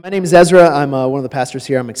My name is Ezra. I'm one of the pastors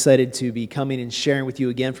here. I'm excited to be coming and sharing with you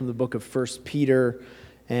again from the book of 1 Peter.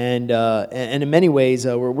 And in many ways,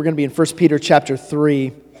 we're going to be in 1 Peter chapter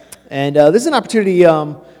 3. And this is an opportunity,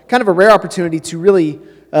 kind of a rare opportunity to really,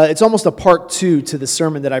 it's almost a part two to the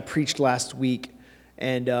sermon that I preached last week.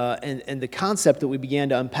 And the concept that we began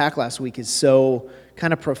to unpack last week is so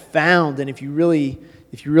kind of profound. And if you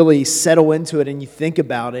really settle into it and you think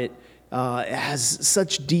about it, it has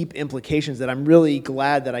such deep implications that I'm really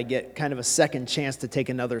glad that I get kind of a second chance to take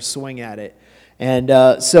another swing at it. And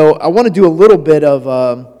so I want to do a little bit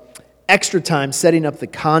of extra time setting up the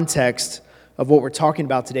context of what we're talking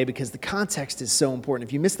about today, because the context is so important.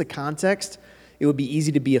 If you miss the context, it would be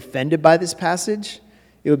easy to be offended by this passage.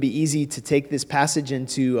 It would be easy to take this passage and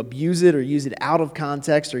to abuse it or use it out of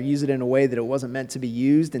context or use it in a way that it wasn't meant to be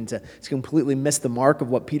used and to completely miss the mark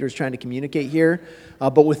of what Peter's trying to communicate here.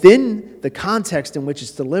 But within the context in which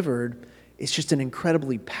it's delivered, it's just an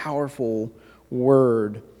incredibly powerful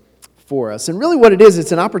word for us. And really what it is,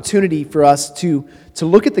 it's an opportunity for us to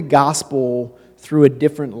look at the gospel through a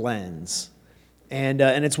different lens. And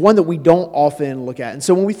it's one that we don't often look at. And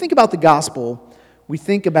so when we think about the gospel, we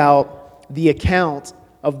think about the account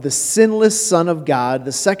of the sinless Son of God,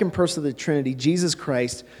 the second person of the Trinity, Jesus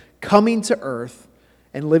Christ, coming to earth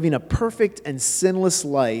and living a perfect and sinless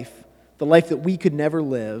life, the life that we could never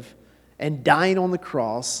live, and dying on the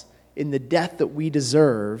cross in the death that we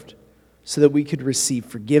deserved so that we could receive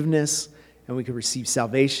forgiveness and we could receive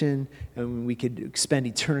salvation and we could spend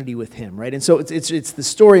eternity with Him, right? And so it's the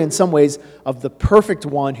story in some ways of the perfect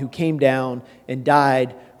one who came down and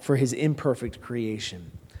died for His imperfect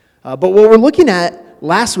creation. But what we're looking at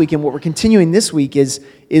last week and what we're continuing this week is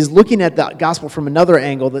looking at the gospel from another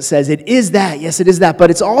angle that says it is that, yes, it is that,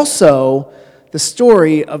 but it's also the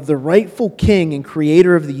story of the rightful king and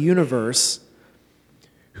creator of the universe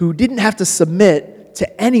who didn't have to submit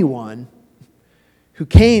to anyone, who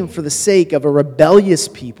came for the sake of a rebellious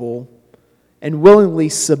people and willingly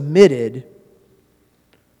submitted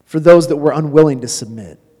for those that were unwilling to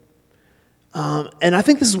submit. And I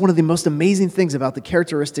think this is one of the most amazing things about the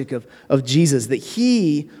characteristic of Jesus, that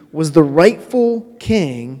He was the rightful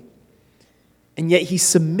king, and yet He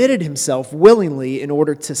submitted Himself willingly in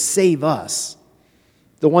order to save us,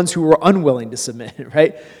 the ones who were unwilling to submit,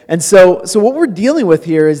 right? And so what we're dealing with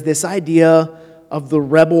here is this idea of the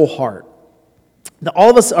rebel heart. Now,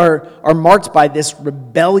 all of us are marked by this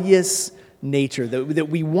rebellious nature, that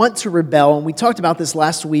we want to rebel, and we talked about this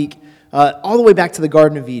last week, all the way back to the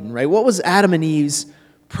Garden of Eden, right? What was Adam and Eve's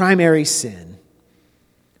primary sin?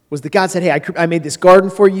 Was that God said, hey, I made this garden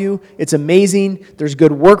for you. It's amazing. There's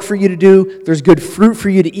good work for you to do. There's good fruit for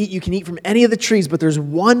you to eat. You can eat from any of the trees, but there's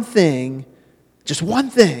one thing, just one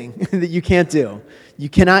thing that you can't do. You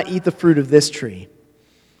cannot eat the fruit of this tree.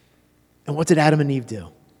 And what did Adam and Eve do?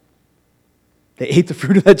 They ate the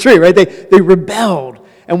fruit of that tree, right? They rebelled.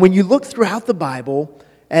 And when you look throughout the Bible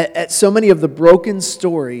at so many of the broken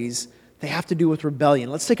stories, they have to do with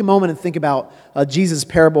rebellion. Let's take a moment and think about Jesus'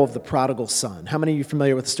 parable of the prodigal son. How many of you are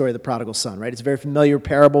familiar with the story of the prodigal son, right? It's a very familiar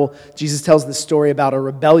parable. Jesus tells this story about a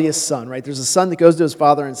rebellious son, right? There's a son that goes to his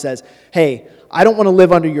father and says, hey, I don't want to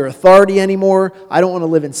live under your authority anymore. I don't want to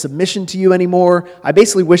live in submission to you anymore. I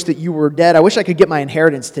basically wish that you were dead. I wish I could get my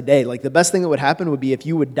inheritance today. Like, the best thing that would happen would be if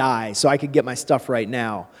you would die so I could get my stuff right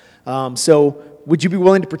now. So would you be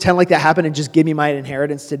willing to pretend like that happened and just give me my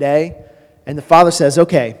inheritance today? And the father says,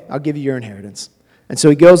 okay, I'll give you your inheritance. And so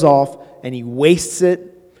he goes off and he wastes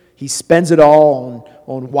it. He spends it all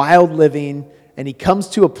on wild living. And he comes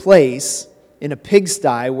to a place in a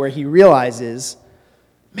pigsty where he realizes,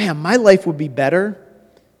 man, my life would be better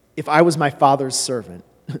if I was my father's servant.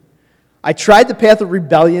 I tried the path of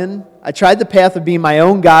rebellion. I tried the path of being my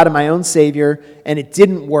own God and my own Savior, and it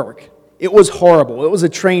didn't work. It was horrible. It was a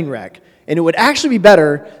train wreck. And it would actually be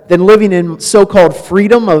better than living in so-called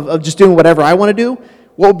freedom of just doing whatever I want to do.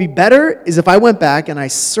 What would be better is if I went back and I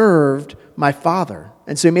served my father.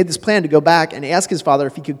 And so he made this plan to go back and ask his father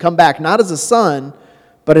if he could come back, not as a son,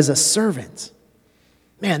 but as a servant.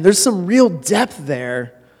 Man, there's some real depth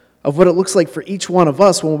there of what it looks like for each one of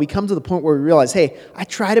us when we come to the point where we realize, hey, I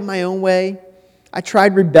tried it my own way. I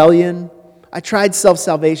tried rebellion. I tried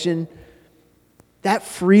self-salvation. That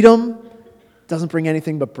freedom doesn't bring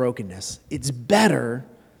anything but brokenness. It's better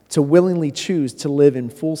to willingly choose to live in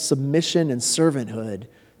full submission and servanthood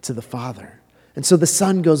to the Father. And so the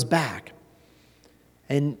son goes back.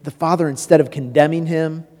 And the father, instead of condemning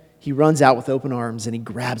him, he runs out with open arms and he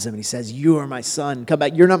grabs him and he says, you are my son. Come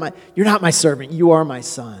back. You're not my servant. You are my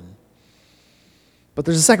son. But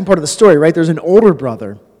there's a second part of the story, right? There's an older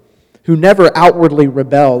brother who never outwardly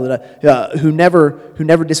rebelled, who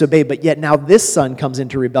never disobeyed, but yet now this son comes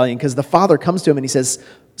into rebellion because the father comes to him and he says,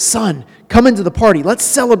 "Son, come into the party. Let's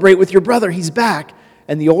celebrate with your brother. He's back."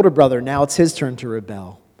 And the older brother, now it's his turn to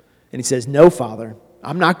rebel. And he says, "No, Father,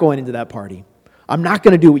 I'm not going into that party. I'm not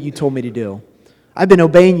going to do what you told me to do. I've been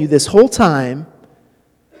obeying you this whole time.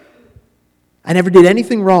 I never did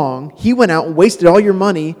anything wrong. He went out and wasted all your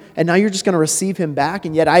money, and now you're just going to receive him back,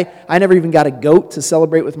 and yet I never even got a goat to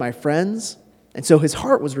celebrate with my friends." And so his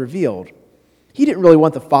heart was revealed. He didn't really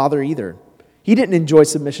want the father either. He didn't enjoy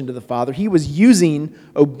submission to the father. He was using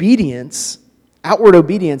obedience, outward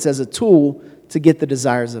obedience, as a tool to get the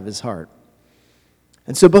desires of his heart.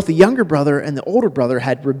 And so both the younger brother and the older brother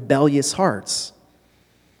had rebellious hearts.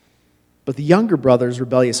 But the younger brother's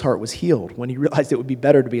rebellious heart was healed when he realized it would be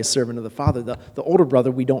better to be a servant of the Father. The older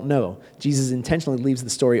brother, we don't know. Jesus intentionally leaves the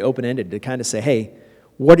story open-ended to kind of say, hey,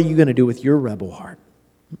 what are you going to do with your rebel heart?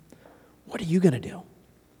 What are you going to do?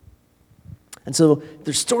 And so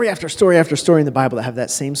there's story after story after story in the Bible that have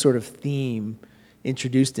that same sort of theme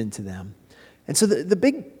introduced into them. And so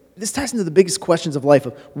this ties into the biggest questions of life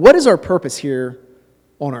of what is our purpose here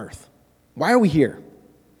on earth? Why are we here?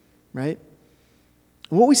 Right?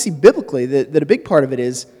 And what we see biblically, that a big part of it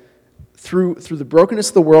is through the brokenness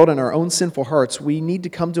of the world and our own sinful hearts, we need to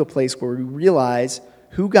come to a place where we realize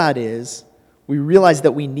who God is, we realize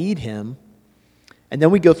that we need Him, and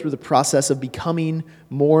then we go through the process of becoming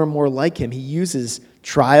more and more like Him. He uses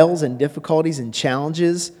trials and difficulties and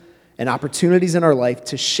challenges and opportunities in our life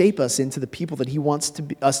to shape us into the people that He wants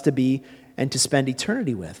us to be and to spend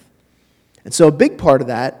eternity with. And so a big part of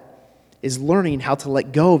that is learning how to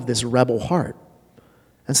let go of this rebel heart.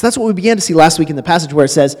 And so that's what we began to see last week in the passage where it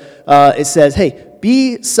says, hey,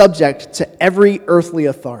 be subject to every earthly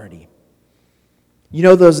authority. You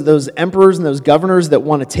know those emperors and those governors that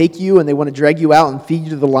want to take you and they want to drag you out and feed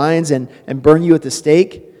you to the lions and burn you at the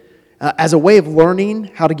stake? As a way of learning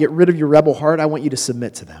how to get rid of your rebel heart, I want you to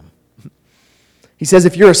submit to them. He says,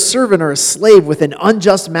 if you're a servant or a slave with an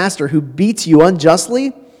unjust master who beats you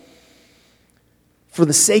unjustly, for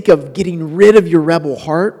the sake of getting rid of your rebel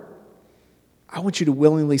heart, I want you to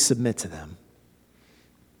willingly submit to them.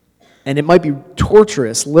 And it might be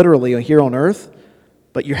torturous, literally, here on earth,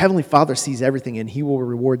 but your Heavenly Father sees everything, and He will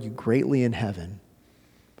reward you greatly in heaven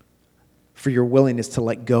for your willingness to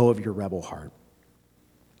let go of your rebel heart.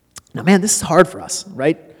 Now, man, this is hard for us,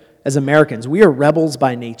 right? As Americans, we are rebels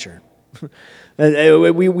by nature.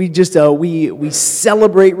 We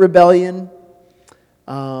celebrate rebellion.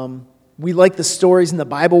 We like the stories in the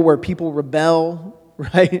Bible where people rebel,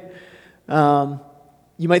 right?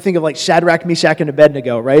 You might think of like Shadrach, Meshach, and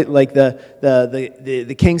Abednego, right? Like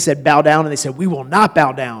the king said, bow down, and they said, we will not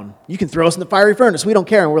bow down. You can throw us in the fiery furnace. We don't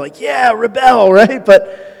care. And we're like, yeah, rebel, right?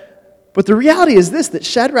 But the reality is this, that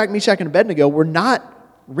Shadrach, Meshach, and Abednego were not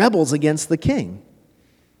rebels against the king.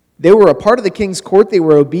 They were a part of the king's court. They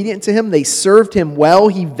were obedient to him. They served him well.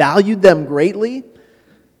 He valued them greatly.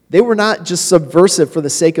 They were not just subversive for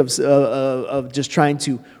the sake of just trying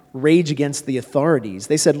to rage against the authorities.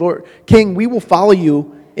 They said, Lord, King, we will follow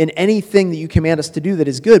you in anything that you command us to do that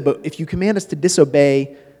is good, but if you command us to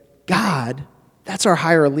disobey God, that's our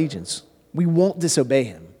higher allegiance. We won't disobey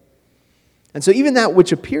Him. And so even that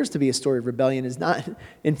which appears to be a story of rebellion is not,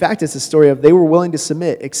 in fact, it's a story of they were willing to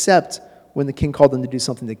submit, except when the king called them to do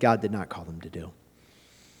something that God did not call them to do.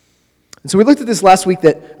 And so we looked at this last week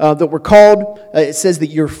that we're called, it says that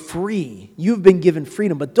you're free. You've been given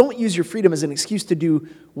freedom, but don't use your freedom as an excuse to do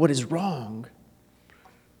what is wrong.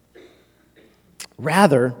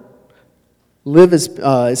 Rather, live as,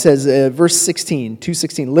 it says, verse 16,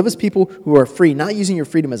 2:16, live as people who are free, not using your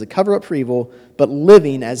freedom as a cover-up for evil, but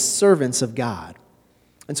living as servants of God.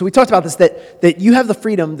 And so we talked about this, that you have the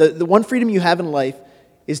freedom, the one freedom you have in life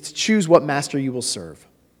is to choose what master you will serve.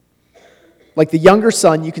 Like the younger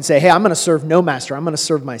son, you can say, hey, I'm going to serve no master. I'm going to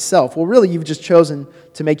serve myself. Well, really, you've just chosen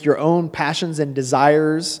to make your own passions and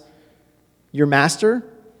desires your master.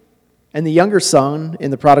 And the younger son,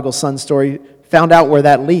 in the prodigal son story, found out where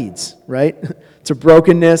that leads, right? To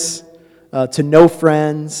brokenness, to no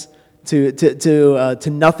friends, to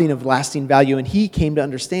nothing of lasting value. And he came to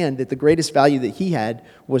understand that the greatest value that he had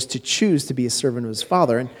was to choose to be a servant of his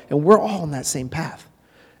father. And we're all on that same path.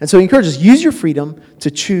 And so he encourages, use your freedom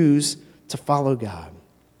to choose to follow God.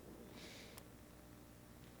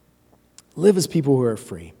 Live as people who are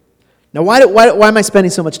free. Now, why am I spending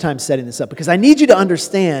so much time setting this up? Because I need you to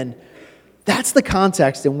understand that's the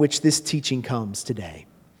context in which this teaching comes today.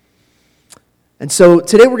 And so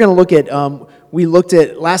today we're going to look at we looked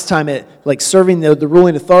at last time at like serving the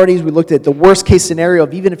ruling authorities. We looked at the worst case scenario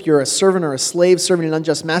of even if you're a servant or a slave serving an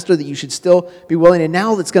unjust master, that you should still be willing. And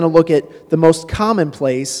now it's going to look at the most common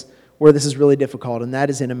place where this is really difficult, and that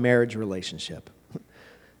is in a marriage relationship.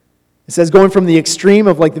 It says going from the extreme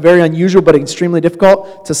of like the very unusual but extremely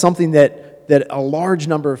difficult to something that a large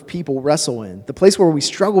number of people wrestle in. The place where we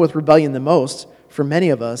struggle with rebellion the most, for many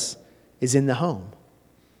of us, is in the home.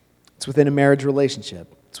 It's within a marriage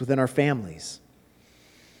relationship. It's within our families.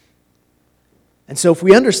 And so if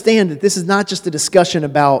we understand that this is not just a discussion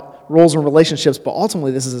about roles and relationships, but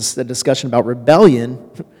ultimately this is a discussion about rebellion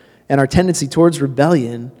and our tendency towards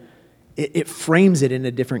rebellion, it frames it in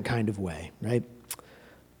a different kind of way, right?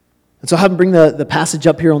 And so I'll have him bring the passage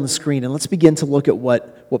up here on the screen, and let's begin to look at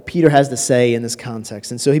what Peter has to say in this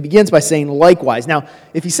context. And so he begins by saying, likewise. Now,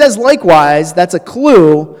 if he says likewise, that's a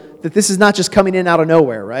clue that this is not just coming in out of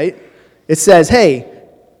nowhere, right? It says, hey,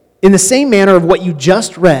 in the same manner of what you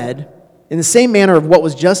just read, in the same manner of what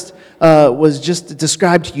was just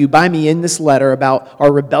described to you by me in this letter about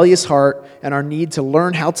our rebellious heart and our need to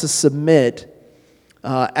learn how to submit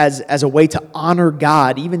as a way to honor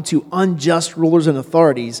God, even to unjust rulers and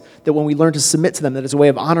authorities, that when we learn to submit to them, that is a way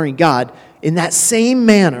of honoring God. In that same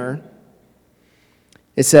manner,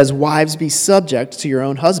 it says, wives, be subject to your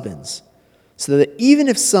own husbands, so that even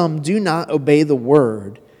if some do not obey the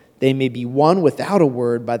word, they may be won without a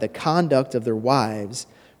word by the conduct of their wives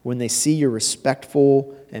when they see your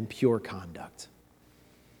respectful and pure conduct.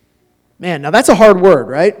 Man, now that's a hard word,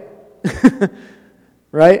 right?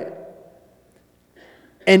 Right?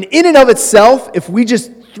 And in and of itself, if we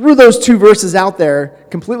just threw those two verses out there,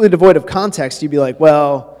 completely devoid of context, you'd be like,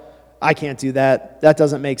 well, I can't do that. That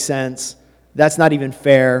doesn't make sense. That's not even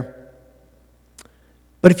fair.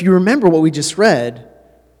 But if you remember what we just read,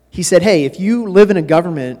 he said, hey, if you live in a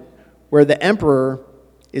government where the emperor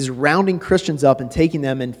is rounding Christians up and taking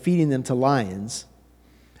them and feeding them to lions,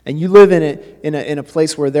 and you live in a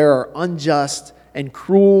place where there are unjust and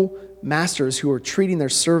cruel masters who are treating their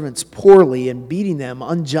servants poorly and beating them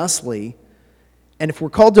unjustly, and if we're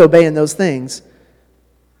called to obey in those things,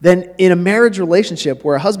 then in a marriage relationship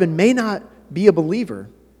where a husband may not be a believer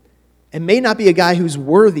and may not be a guy who's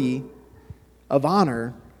worthy of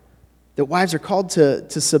honor, that wives are called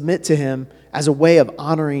to submit to him as a way of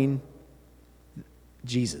honoring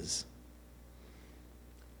Jesus.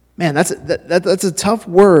 Man, that's a tough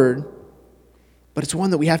word, but it's one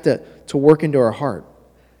that we have to work into our heart.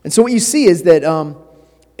 And so what you see is that,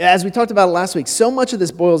 as we talked about last week, so much of this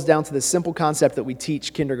boils down to this simple concept that we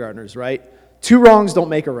teach kindergartners, right? 2 wrongs don't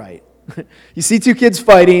make a right. You see 2 kids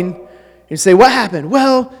fighting, you say, what happened?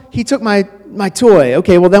 Well, he took my toy.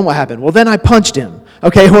 Okay, well then what happened? Well, then I punched him.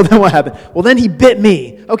 Okay, well then what happened? Well, then he bit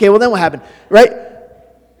me. Okay, well then what happened? Right?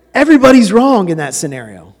 Everybody's wrong in that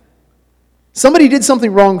scenario. Somebody did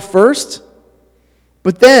something wrong first,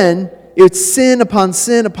 but then it's sin upon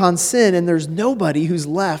sin upon sin, and there's nobody who's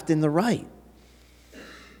left in the right.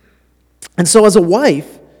 And so as a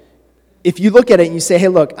wife, if you look at it and you say, hey,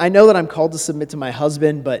 look, I know that I'm called to submit to my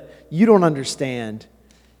husband, but you don't understand.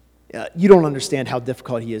 You don't understand how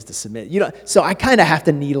difficult he is to submit. So I kind of have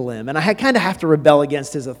to needle him, and I kind of have to rebel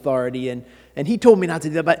against his authority, and he told me not to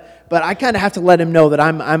do that, but I kind of have to let him know that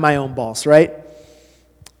I'm my own boss, right?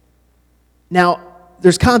 Now,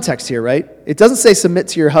 there's context here, right? It doesn't say submit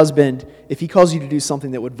to your husband if he calls you to do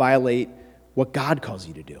something that would violate what God calls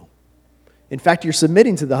you to do. In fact, you're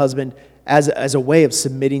submitting to the husband as a way of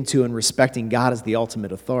submitting to and respecting God as the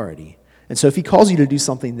ultimate authority. And so if he calls you to do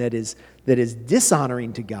something that is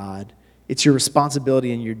dishonoring to God, it's your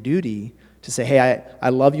responsibility and your duty to say, hey, I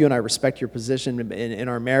love you and I respect your position in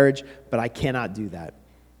our marriage, but I cannot do that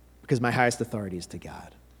because my highest authority is to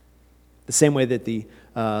God. The same way that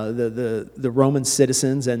the Roman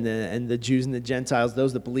citizens and the Jews and the Gentiles,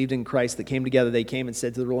 those that believed in Christ that came together, they came and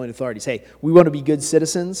said to the ruling authorities, hey, we want to be good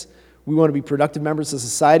citizens. We want to be productive members of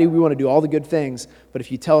society. We want to do all the good things. But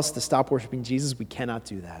if you tell us to stop worshiping Jesus, we cannot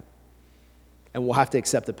do that. And we'll have to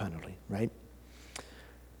accept the penalty, right?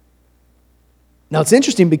 Now, it's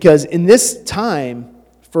interesting because in this time,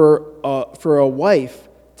 for a wife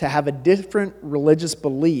to have a different religious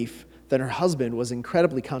belief than her husband was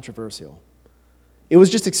incredibly controversial. It was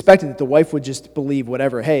just expected that the wife would just believe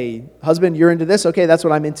whatever. Hey, husband, you're into this? Okay, that's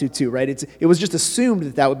what I'm into too, right? It was just assumed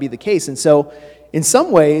that would be the case. And so, in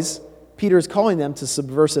some ways, Peter is calling them to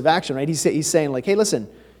subversive action, right? He's saying like, hey, listen,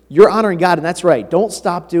 you're honoring God, and that's right. Don't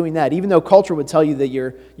stop doing that. Even though culture would tell you that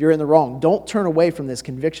you're in the wrong, don't turn away from this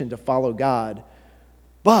conviction to follow God.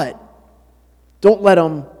 But don't let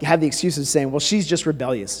them have the excuses saying, well, she's just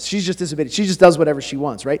rebellious. She's just disobedient. She just does whatever she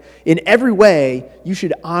wants, right? In every way, you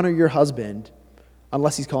should honor your husband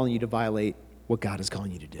unless he's calling you to violate what God is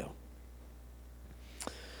calling you to do.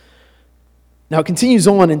 Now, it continues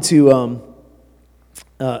on into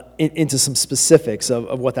some specifics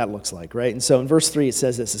of what that looks like, right? And so in verse 3, it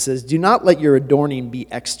says this. It says, "Do not let your adorning be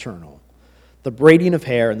external, the braiding of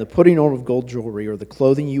hair and the putting on of gold jewelry or the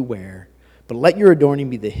clothing you wear, but let your adorning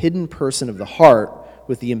be the hidden person of the heart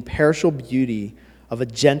with the imperishable beauty of a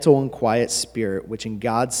gentle and quiet spirit, which in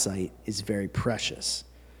God's sight is very precious.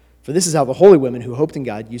 For this is how the holy women who hoped in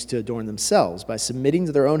God used to adorn themselves, by submitting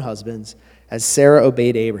to their own husbands, as Sarah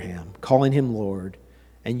obeyed Abraham, calling him Lord.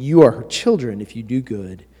 And you are her children if you do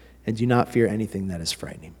good and do not fear anything that is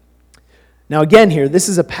frightening." Now again here, this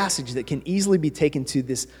is a passage that can easily be taken to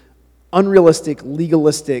this unrealistic,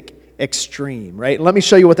 legalistic extreme, right? Let me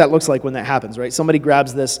show you what that looks like when that happens, right? Somebody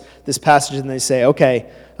grabs this passage and they say, okay,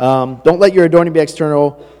 don't let your adorning be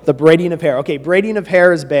external, the braiding of hair. Okay, braiding of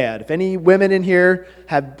hair is bad. If any women in here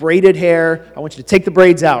have braided hair, I want you to take the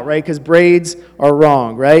braids out, right? Because braids are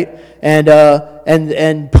wrong, right?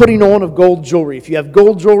 And putting on of gold jewelry. If you have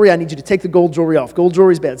gold jewelry, I need you to take the gold jewelry off. Gold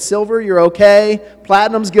jewelry is bad. Silver, you're okay.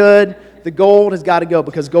 Platinum's good. The gold has got to go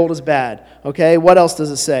because gold is bad. Okay, what else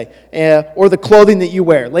does it say? Or the clothing that you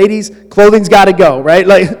wear. Ladies, clothing's got to go, right?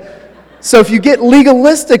 So if you get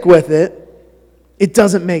legalistic with it, it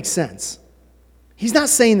doesn't make sense. He's not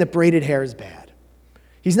saying that braided hair is bad.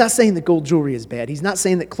 He's not saying that gold jewelry is bad. He's not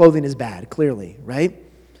saying that clothing is bad, clearly, right?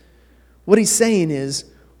 What he's saying is,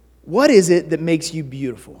 what is it that makes you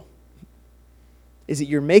beautiful? Is it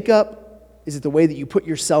your makeup? Is it the way that you put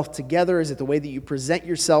yourself together? Is it the way that you present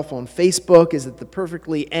yourself on Facebook? Is it the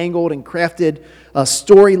perfectly angled and crafted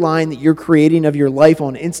storyline that you're creating of your life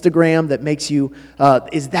on Instagram that makes you,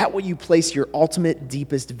 is that what you place your ultimate,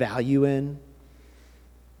 deepest value in?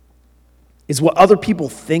 Is what other people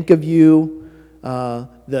think of you,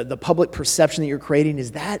 the public perception that you're creating,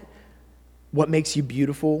 is that what makes you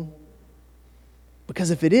beautiful? Because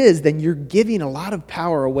if it is, then you're giving a lot of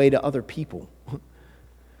power away to other people.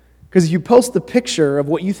 Because you post the picture of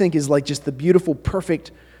what you think is like just the beautiful,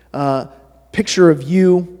 perfect picture of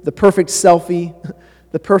you, the perfect selfie,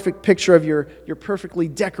 the perfect picture of your perfectly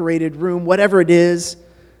decorated room, whatever it is,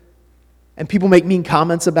 and people make mean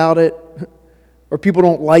comments about it, or people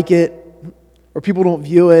don't like it, or people don't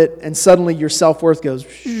view it, and suddenly your self-worth goes,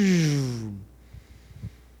 then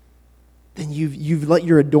you've let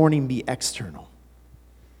your adorning be external.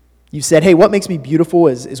 You said, hey, what makes me beautiful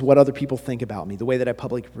is what other people think about me, the way that I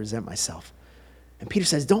publicly present myself. And Peter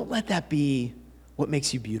says, don't let that be what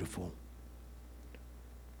makes you beautiful.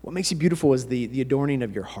 What makes you beautiful is the adorning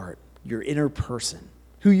of your heart, your inner person,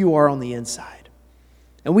 who you are on the inside.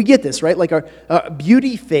 And we get this, right? Like our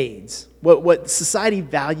beauty fades. What society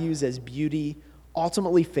values as beauty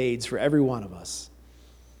ultimately fades for every one of us.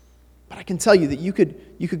 But I can tell you that you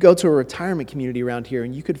could go to a retirement community around here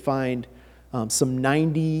and you could find some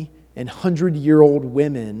 90 and 100-year-old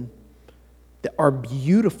women that are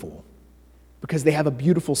beautiful because they have a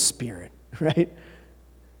beautiful spirit, right?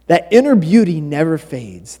 That inner beauty never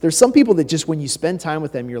fades. There's some people that just when you spend time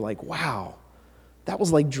with them, you're like, wow, that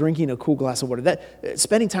was like drinking a cool glass of water.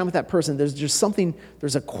 Spending time with that person, there's just something,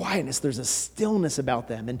 there's a quietness, there's a stillness about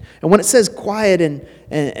them. And when it says quiet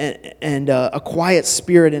and a quiet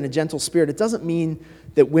spirit and a gentle spirit, it doesn't mean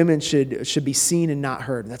that women should be seen and not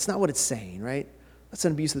heard. That's not what it's saying, right? That's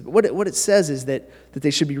an abuse. What it says is that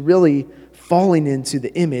they should be really falling into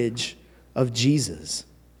the image of Jesus.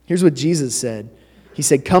 Here's what Jesus said. He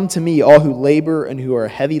said, "Come to me, all who labor and who are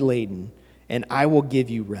heavy laden, and I will give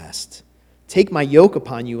you rest. Take my yoke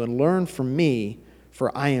upon you and learn from me,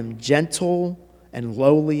 for I am gentle and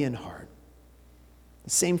lowly in heart." The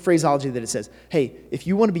same phraseology that it says, hey, if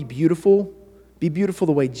you want to be beautiful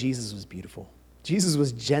the way Jesus was beautiful. Jesus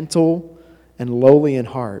was gentle and lowly in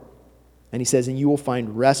heart. And he says, and you will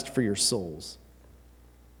find rest for your souls.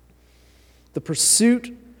 The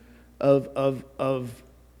pursuit of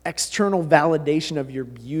external validation of your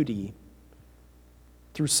beauty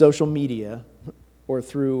through social media or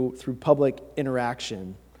through public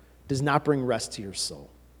interaction does not bring rest to your soul.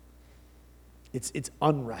 It's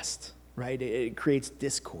unrest, right? It creates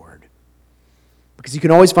discord. Because you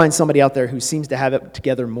can always find somebody out there who seems to have it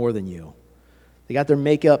together more than you. They got their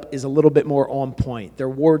makeup is a little bit more on point. Their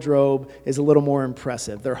wardrobe is a little more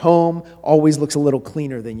impressive. Their home always looks a little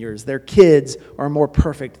cleaner than yours. Their kids are more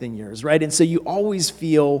perfect than yours, right? And so you always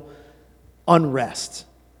feel unrest.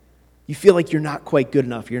 You feel like you're not quite good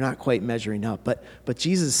enough. You're not quite measuring up. But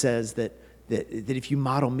Jesus says that if you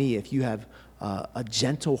model me, if you have a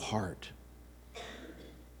gentle heart,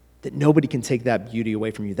 that nobody can take that beauty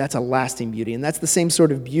away from you. That's a lasting beauty. And that's the same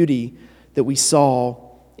sort of beauty that we saw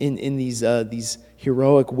in these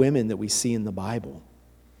heroic women that we see in the Bible.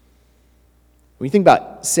 When you think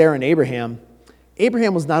about Sarah and Abraham,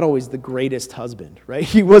 Abraham was not always the greatest husband, right?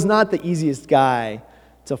 He was not the easiest guy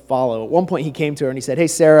to follow. At one point he came to her and he said, hey,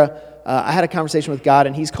 Sarah, I had a conversation with God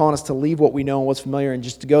and he's calling us to leave what we know and what's familiar and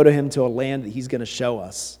just to go to him to a land that he's going to show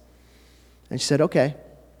us. And she said, okay,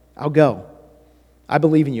 I'll go. I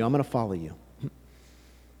believe in you. I'm going to follow you.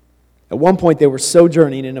 At one point, they were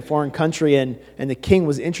sojourning in a foreign country, and the king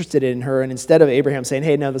was interested in her. And instead of Abraham saying,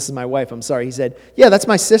 hey, no, this is my wife, I'm sorry, he said, yeah, that's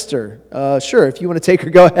my sister. Sure, if you want to take her,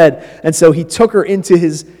 go ahead. And so he took her into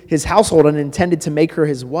his household and intended to make her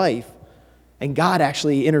his wife. And God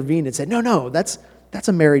actually intervened and said, no, that's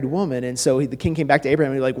a married woman. And so the king came back to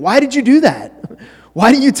Abraham and he was like, why did you do that?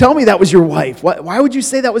 Why didn't you tell me that was your wife? Why would you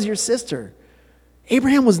say that was your sister?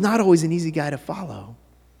 Abraham was not always an easy guy to follow.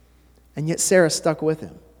 And yet Sarah stuck with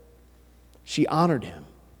him. She honored him.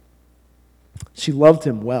 She loved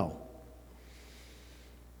him well.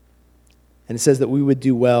 And it says that we would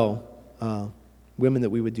do well, women that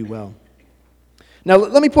we would do well. Now,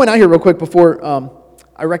 let me point out here real quick before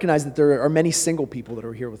I recognize that there are many single people that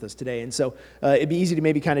are here with us today. And so it'd be easy to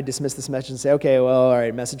maybe kind of dismiss this message and say, okay, well, all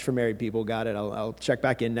right, message for married people, got it. I'll check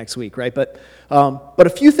back in next week, right? But a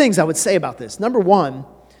few things I would say about this. Number one,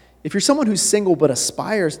 if you're someone who's single but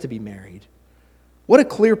aspires to be married, what a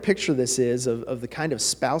clear picture this is of the kind of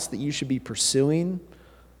spouse that you should be pursuing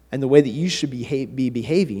and the way that you should be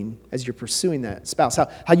behaving as you're pursuing that spouse,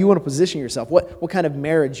 how you want to position yourself, what kind of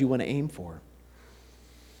marriage you want to aim for.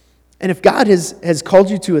 And if God has called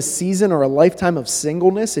you to a season or a lifetime of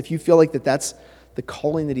singleness, if you feel like that's the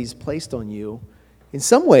calling that he's placed on you, in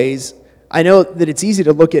some ways, I know that it's easy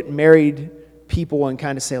to look at married people and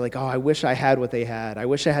kind of say like, oh, I wish I had what they had. I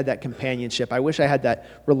wish I had that companionship. I wish I had that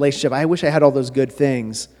relationship. I wish I had all those good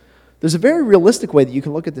things. There's a very realistic way that you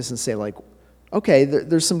can look at this and say like, okay,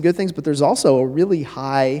 there's some good things, but there's also a really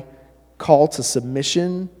high call to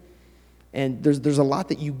submission, and there's a lot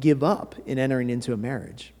that you give up in entering into a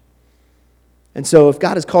marriage. And so if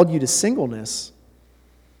God has called you to singleness,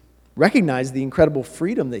 recognize the incredible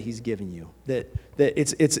freedom that he's given you, that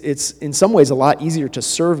it's in some ways a lot easier to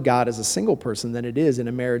serve God as a single person than it is in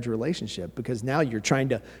a marriage relationship, because now you're trying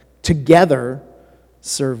to together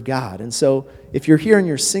serve God. And so if you're here and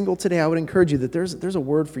you're single today, I would encourage you that there's a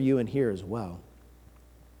word for you in here as well.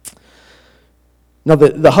 Now,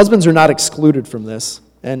 the husbands are not excluded from this,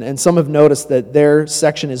 and some have noticed that their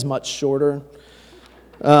section is much shorter.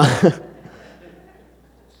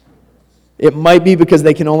 It might be because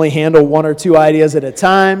they can only handle one or two ideas at a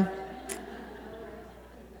time.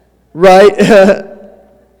 Right?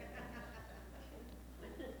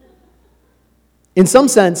 In some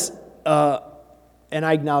sense, and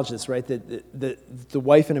I acknowledge this, right, that the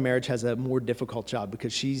wife in a marriage has a more difficult job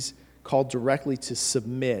because she's called directly to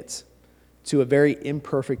submit to a very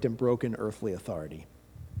imperfect and broken earthly authority.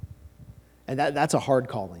 And that's a hard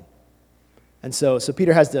calling. And so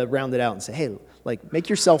Peter has to round it out and say, hey, like, make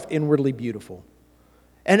yourself inwardly beautiful.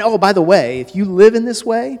 And oh, by the way, if you live in this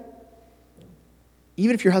way,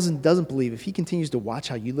 even if your husband doesn't believe, if he continues to watch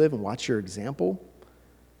how you live and watch your example,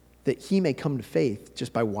 that he may come to faith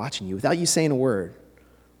just by watching you, without you saying a word,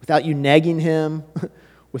 without you nagging him,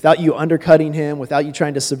 without you undercutting him, without you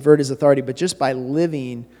trying to subvert his authority, but just by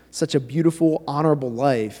living such a beautiful, honorable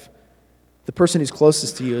life, the person who's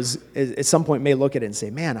closest to you is at some point may look at it and say,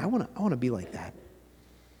 man, I want to be like that.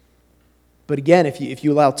 But again, if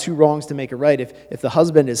you allow two wrongs to make a right, if the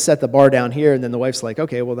husband has set the bar down here and then the wife's like,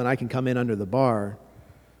 okay, well then I can come in under the bar,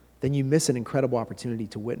 then you miss an incredible opportunity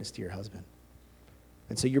to witness to your husband.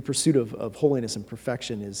 And so your pursuit of holiness and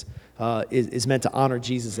perfection is meant to honor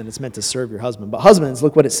Jesus, and it's meant to serve your husband. But husbands,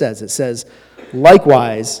 look what it says. It says,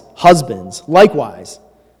 likewise, husbands, likewise,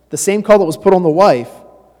 the same call that was put on the wife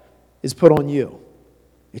is put on you.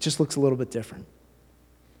 It just looks a little bit different.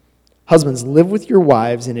 Husbands, live with your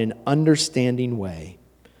wives in an understanding way,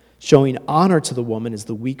 showing honor to the woman as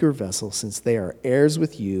the weaker vessel, since they are heirs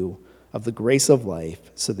with you of the grace of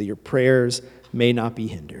life, so that your prayers may not be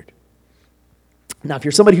hindered. Now, if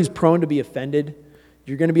you're somebody who's prone to be offended,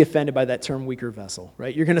 you're going to be offended by that term weaker vessel,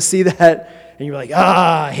 right? You're going to see that, and you're like,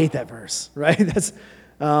 I hate that verse, right? That's,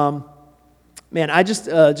 man, I just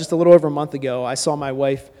a little over a month ago, I saw my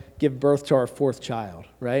wife give birth to our fourth child,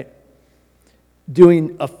 right?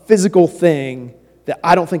 Doing a physical thing that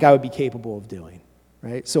I don't think I would be capable of doing,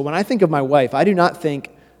 right? So when I think of my wife, I do not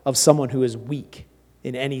think of someone who is weak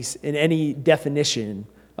in any definition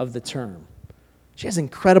of the term. She has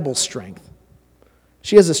incredible strength.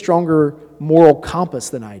 She has a stronger moral compass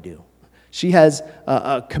than I do. She has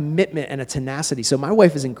a commitment and a tenacity. So my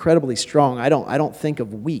wife is incredibly strong. I don't think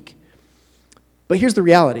of weak. But here's the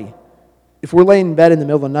reality. If we're laying in bed in the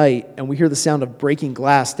middle of the night and we hear the sound of breaking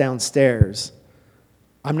glass downstairs,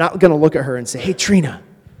 I'm not going to look at her and say, hey, Trina,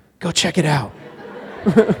 go check it out.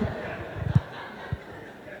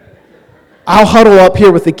 I'll huddle up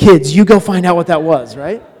here with the kids. You go find out what that was,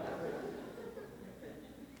 right?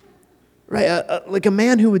 Right? Like a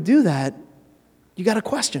man who would do that, you got to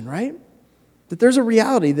question, right? That there's a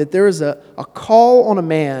reality, that there is a call on a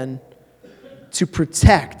man to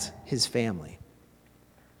protect his family,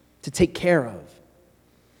 to take care of.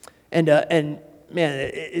 And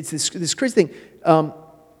man, it's this crazy thing.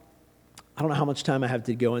 I don't know how much time I have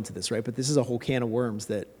to go into this, right? But this is a whole can of worms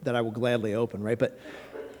that I will gladly open, right? But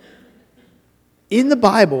in the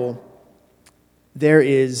Bible, there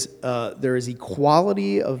is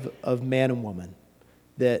equality of man and woman.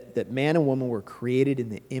 That man and woman were created in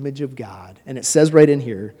the image of God. And it says right in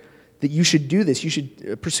here that you should do this. You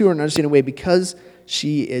should pursue her in an understanding way because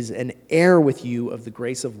she is an heir with you of the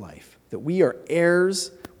grace of life. That we are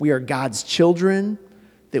heirs, we are God's children,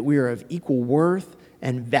 that we are of equal worth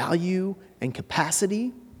and value and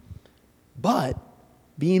capacity. But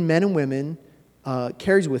being men and women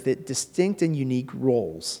carries with it distinct and unique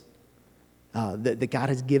roles that God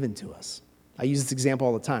has given to us. I use this example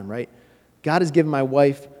all the time, right? God has given my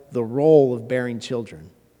wife the role of bearing children.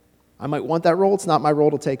 I might want that role. It's not my role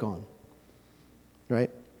to take on, right?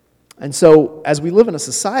 And so as we live in a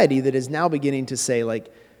society that is now beginning to say,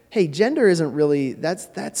 like, hey, gender isn't really, that's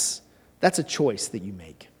a choice that you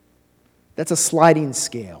make. That's a sliding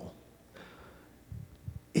scale.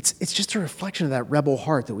 It's just a reflection of that rebel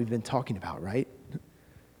heart that we've been talking about, right?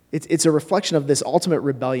 It's a reflection of this ultimate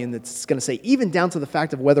rebellion that's going to say, even down to the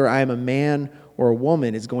fact of whether I am a man or a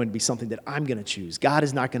woman is going to be something that I'm going to choose. God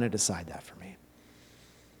is not going to decide that for me.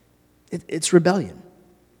 It's rebellion.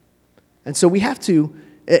 And so we have to,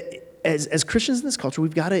 as Christians in this culture,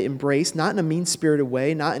 we've got to embrace, not in a mean-spirited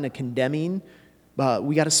way, not in a condemning, but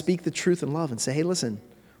we got to speak the truth in love and say, hey, listen,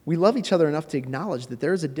 we love each other enough to acknowledge that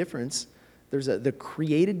there is a difference. There's the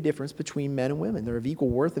created difference between men and women. They're of equal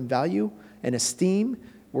worth and value and esteem.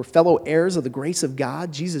 We're fellow heirs of the grace of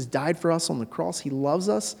God. Jesus died for us on the cross. He loves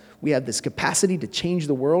us. We have this capacity to change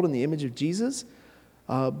the world in the image of Jesus.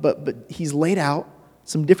 But he's laid out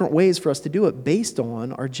some different ways for us to do it based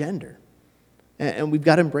on our gender. And we've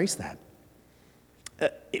got to embrace that.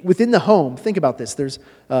 Within the home, think about this. There's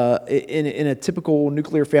in a typical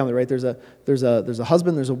nuclear family, right? There's a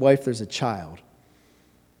husband, there's a wife, there's a child.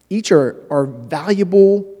 Each are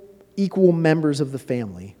valuable, equal members of the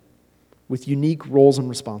family with unique roles and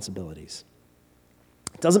responsibilities.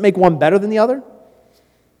 It doesn't make one better than the other.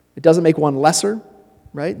 It doesn't make one lesser,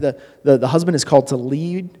 right? The husband is called to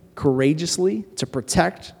lead courageously, to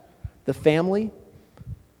protect the family.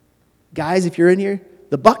 Guys, if you're in here,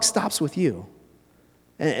 the buck stops with you.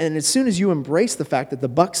 And as soon as you embrace the fact that the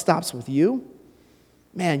buck stops with you,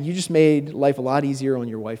 man, you just made life a lot easier on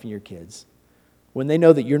your wife and your kids. When they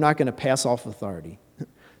know that you're not going to pass off authority,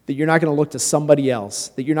 that you're not going to look to somebody else,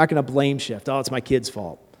 that you're not going to blame shift. Oh, it's my kid's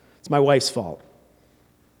fault. It's my wife's fault.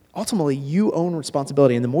 Ultimately, you own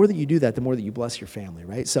responsibility, and the more that you do that, the more that you bless your family,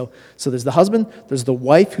 right? So there's the husband, there's the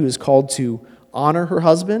wife who is called to honor her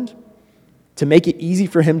husband, to make it easy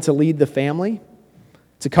for him to lead the family,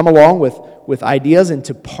 to come along with ideas and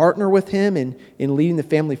to partner with him in leading the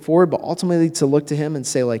family forward, but ultimately to look to him and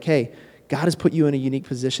say, like, hey, God has put you in a unique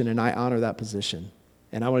position, and I honor that position.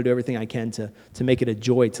 And I want to do everything I can to make it a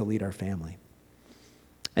joy to lead our family.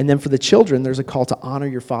 And then for the children, there's a call to honor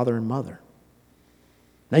your father and mother.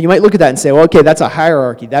 Now, you might look at that and say, well, okay, that's a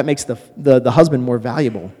hierarchy. That makes the husband more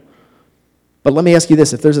valuable. But let me ask you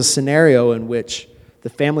this. If there's a scenario in which the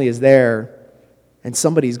family is there and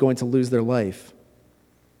somebody's going to lose their life,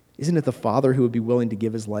 isn't it the father who would be willing to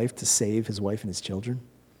give his life to save his wife and his children?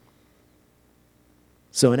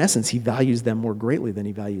 So in essence, he values them more greatly than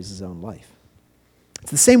he values his own life.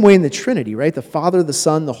 It's the same way in the Trinity, right? The Father, the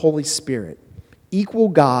Son, the Holy Spirit. Equal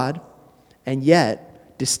God, and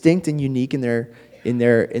yet distinct and unique in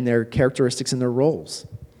their characteristics and their roles.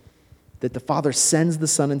 That the Father sends the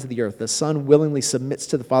Son into the earth. The Son willingly submits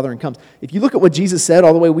to the Father and comes. If you look at what Jesus said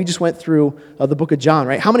all the way, we just went through the book of John,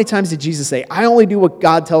 right? How many times did Jesus say, I only do what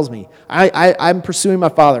God tells me. I'm pursuing my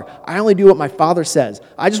Father. I only do what my Father says.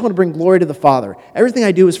 I just want to bring glory to the Father. Everything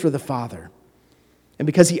I do is for the Father. And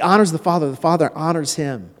because he honors the Father honors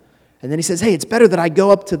him. And then he says, hey, it's better that I go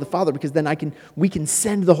up to the Father because then we can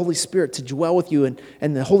send the Holy Spirit to dwell with you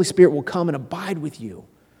and the Holy Spirit will come and abide with you.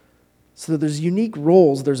 So there's unique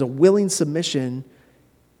roles. There's a willing submission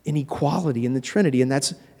in equality in the Trinity. And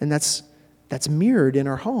that's mirrored in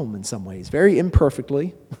our home in some ways, very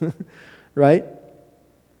imperfectly, right?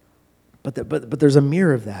 But there's a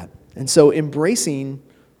mirror of that. And so embracing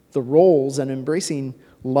the roles and embracing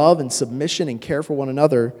love and submission and care for one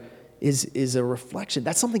another is a reflection.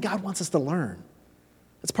 That's something God wants us to learn.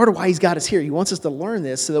 That's part of why he's got us here. He wants us to learn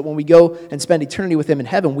this so that when we go and spend eternity with him in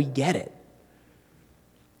heaven, we get it.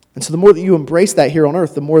 And so the more that you embrace that here on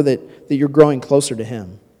earth, the more that you're growing closer to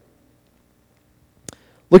him.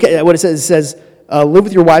 Look at what it says. It says, live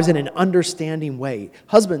with your wives in an understanding way.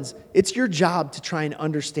 Husbands, it's your job to try and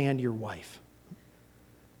understand your wife.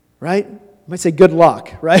 Right? You might say good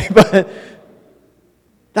luck, right? But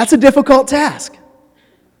that's a difficult task.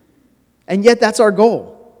 And yet that's our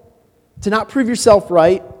goal. To not prove yourself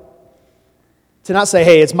right. To not say,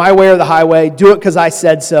 hey, it's my way or the highway. Do it because I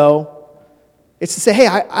said so. It's to say, hey,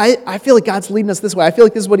 I feel like God's leading us this way. I feel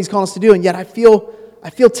like this is what he's calling us to do. And yet I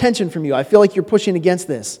feel tension from you. I feel like you're pushing against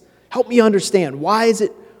this. Help me understand. Why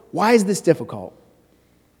is this difficult?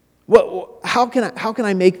 How can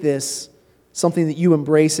I make this something that you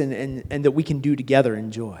embrace and that we can do together and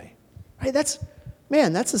enjoy? Right? That's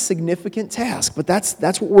a significant task, but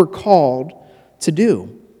that's what we're called to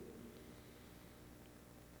do.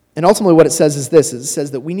 And ultimately what it says is this. It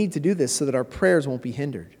says that we need to do this so that our prayers won't be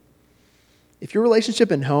hindered. If your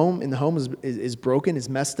relationship in the home is broken, is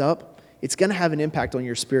messed up, it's going to have an impact on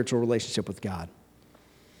your spiritual relationship with God.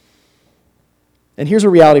 And here's a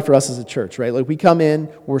reality for us as a church, right? Like we come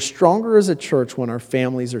in, we're stronger as a church when our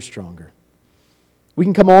families are stronger. We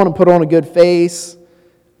can come on and put on a good face.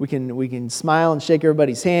 We can smile and shake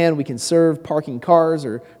everybody's hand. We can serve parking cars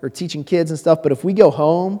or teaching kids and stuff. But if we go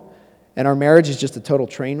home and our marriage is just a total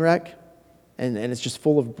train wreck and it's just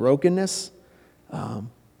full of brokenness,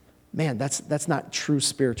 that's not true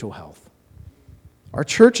spiritual health. Our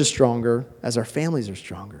church is stronger as our families are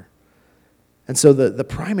stronger. And so the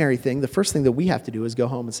primary thing, the first thing that we have to do is go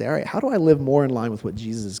home and say, all right, how do I live more in line with what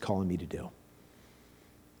Jesus is calling me to do?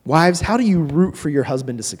 Wives, how do you root for your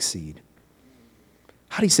husband to succeed?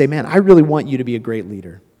 How do you say, man, I really want you to be a great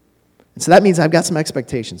leader? And so that means I've got some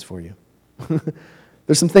expectations for you.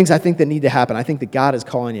 There's some things I think that need to happen. I think that God is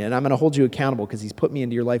calling you, and I'm going to hold you accountable because he's put me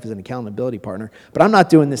into your life as an accountability partner. But I'm not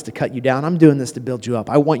doing this to cut you down. I'm doing this to build you up.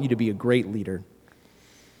 I want you to be a great leader.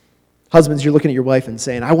 Husbands, you're looking at your wife and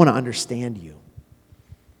saying, I want to understand you.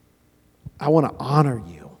 I want to honor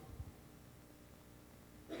you.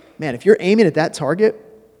 Man, if you're aiming at that target,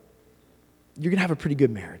 you're going to have a pretty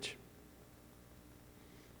good marriage.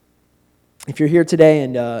 If you're here today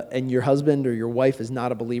and your husband or your wife is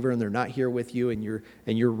not a believer and they're not here with you and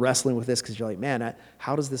you're wrestling with this because you're like, man,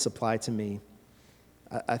 how does this apply to me?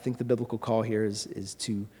 I think the biblical call here is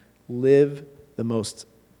to live the most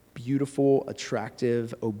beautiful,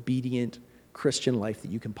 attractive, obedient Christian life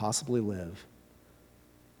that you can possibly live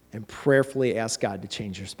and prayerfully ask God to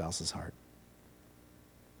change your spouse's heart.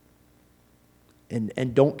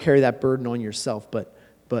 And don't carry that burden on yourself, but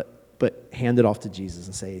hand it off to Jesus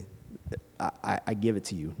and say, I give it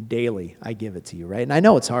to you daily. I give it to you, right? And I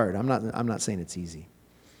know it's hard. I'm not saying it's easy.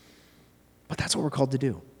 But that's what we're called to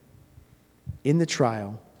do. In the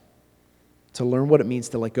trial, to learn what it means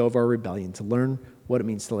to let go of our rebellion, to learn what it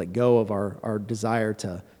means to let go of our desire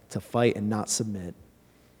to fight and not submit,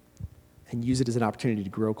 and use it as an opportunity to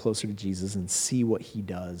grow closer to Jesus and see what he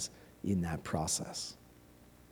does in that process.